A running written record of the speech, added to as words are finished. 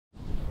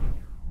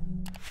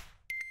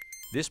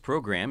This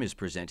program is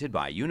presented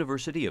by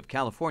University of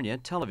California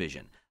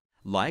Television.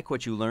 Like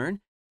what you learn?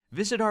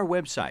 Visit our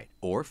website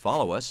or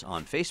follow us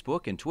on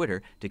Facebook and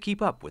Twitter to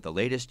keep up with the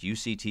latest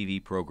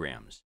UCTV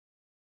programs.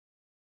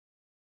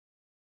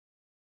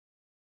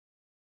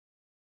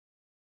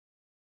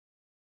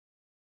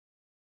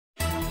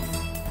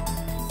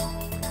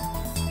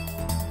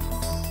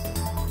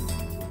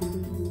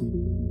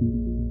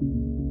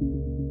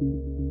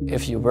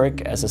 If you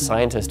work as a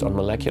scientist on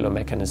molecular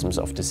mechanisms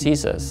of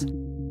diseases,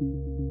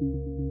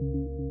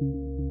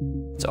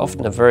 it's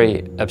often a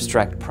very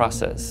abstract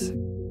process.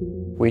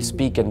 We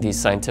speak in these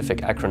scientific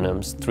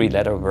acronyms,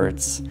 three-letter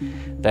words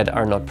that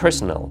are not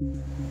personal.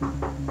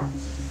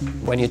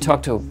 When you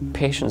talk to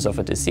patients of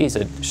a disease,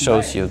 it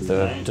shows you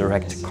the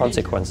direct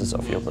consequences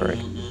of your work.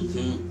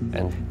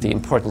 And the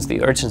importance,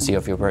 the urgency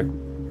of your work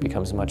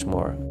becomes much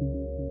more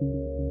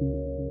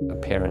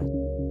apparent.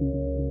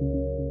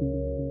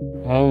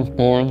 I was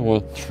born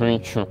with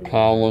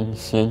Treacher-Collins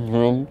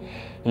syndrome,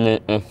 and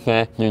it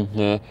affected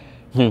the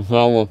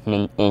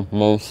development of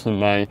most of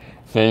my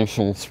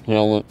facial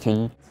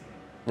skeleton.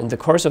 In the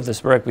course of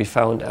this work, we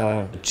found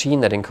a gene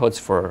that encodes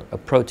for a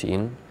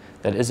protein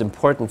that is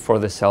important for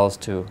the cells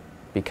to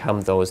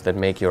become those that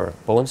make your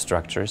bone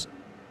structures.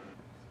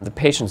 The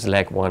patients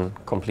lack one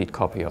complete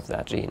copy of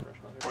that gene.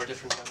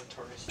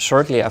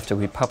 Shortly after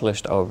we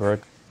published our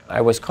work,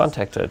 I was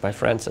contacted by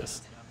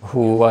Francis,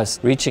 who was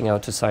reaching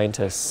out to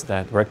scientists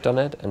that worked on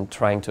it and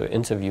trying to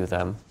interview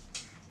them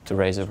to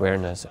raise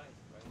awareness.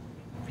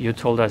 You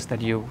told us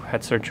that you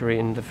had surgery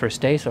in the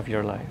first days of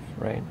your life,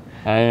 right?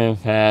 I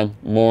have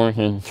had more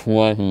than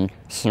 20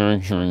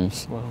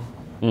 surgeries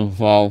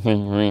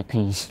involving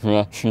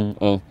reconstruction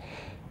of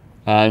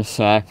eye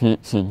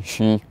sockets and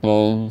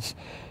cheekbones,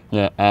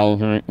 the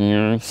outer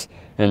ears,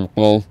 and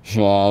both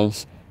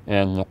jaws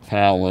and the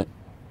palate,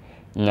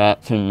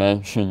 not to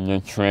mention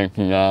the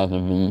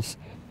tracheotomies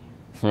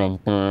from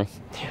birth,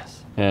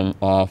 Yes. and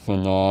off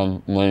and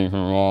on later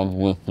on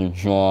with the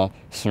jaw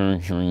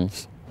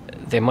surgeries.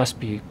 They must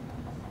be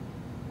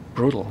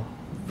brutal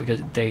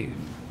because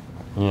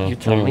Yeah, you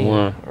told me,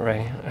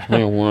 right?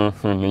 They were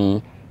for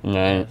me, and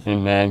I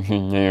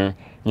imagine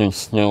they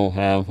still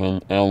have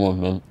an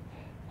element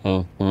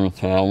of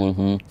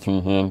brutality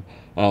to them,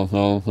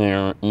 although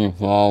they're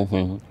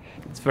evolving.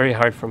 It's very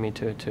hard for me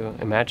to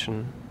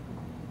imagine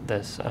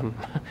this.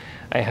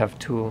 I have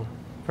two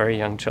very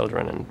young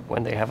children, and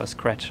when they have a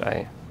scratch,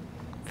 I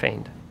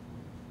faint.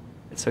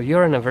 So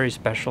you're in a very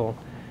special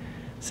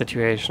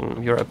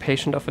situation. You're a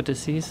patient of a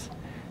disease,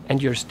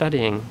 and you're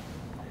studying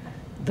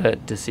the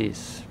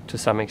disease to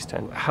some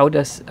extent. How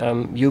does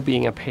you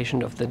being a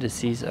patient of the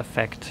disease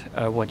affect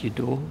what you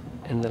do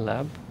in the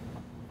lab?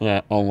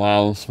 That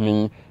allows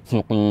me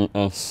to be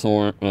a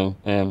sort of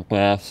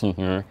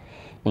ambassador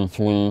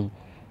between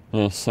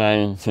the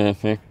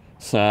scientific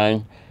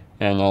side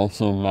and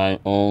also my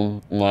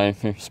own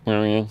life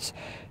experience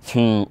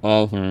to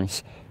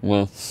others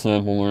with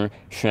similar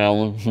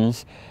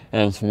challenges,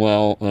 as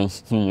well as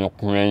to the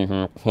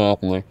greater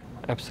public.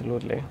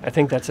 Absolutely. I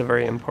think that's a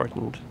very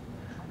important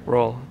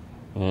role.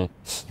 It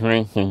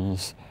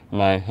strengthens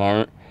my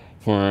heart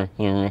for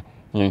the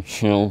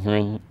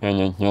children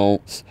and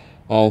adults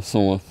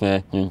also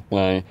affected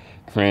by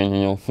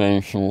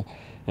craniofacial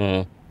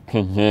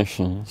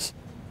conditions.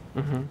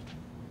 Mm-hmm.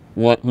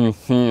 What you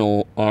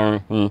feel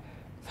are the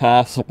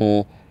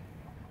possible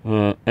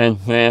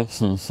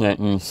advances that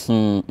you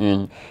see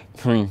in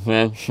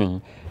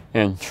prevention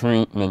and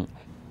treatment.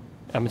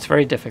 It's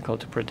very difficult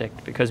to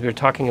predict because we're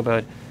talking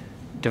about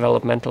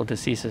developmental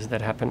diseases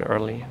that happen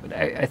early. But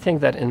I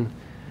think that in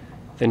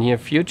the near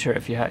future,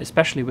 if you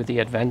especially with the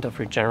advent of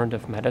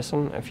regenerative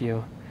medicine, if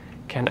you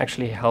can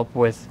actually help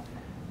with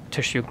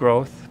tissue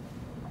growth,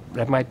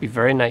 that might be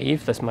very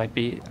naive. This might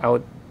be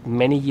out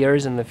many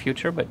years in the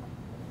future, but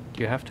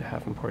you have to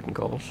have important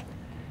goals.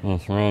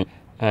 That's right.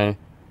 I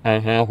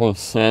have a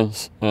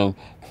sense of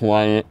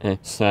quiet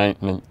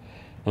excitement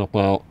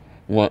about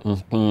what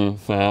is being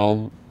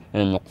found,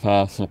 and the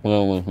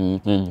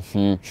possibilities in the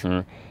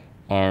future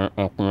are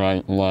a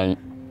bright light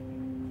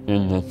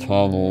in the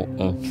tunnel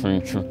of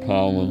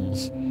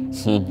Treacher-Collins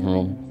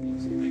syndrome.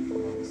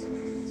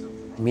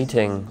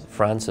 Meeting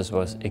Francis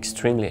was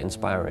extremely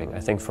inspiring, I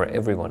think, for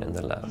everyone in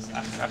the lab.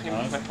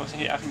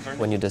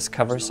 When you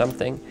discover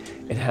something,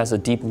 it has a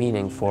deep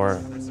meaning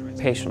for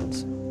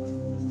patients.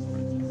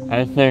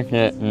 I think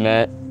it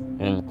met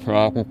and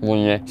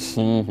probably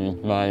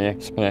exceeded my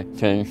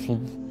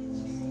expectations.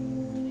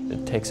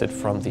 It takes it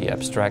from the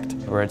abstract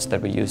words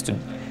that we use to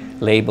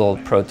label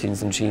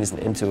proteins and genes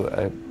into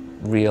a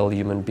real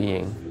human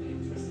being.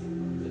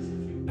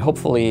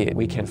 Hopefully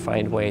we can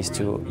find ways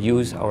to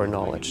use our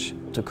knowledge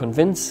to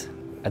convince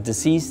a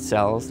diseased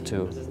cells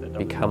to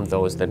become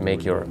those that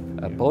make your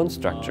bone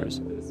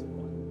structures.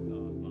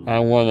 I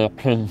want to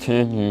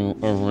continue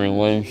a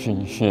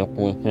relationship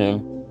with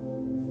him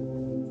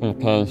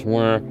because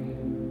we're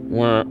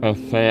a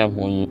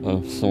family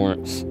of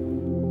sorts.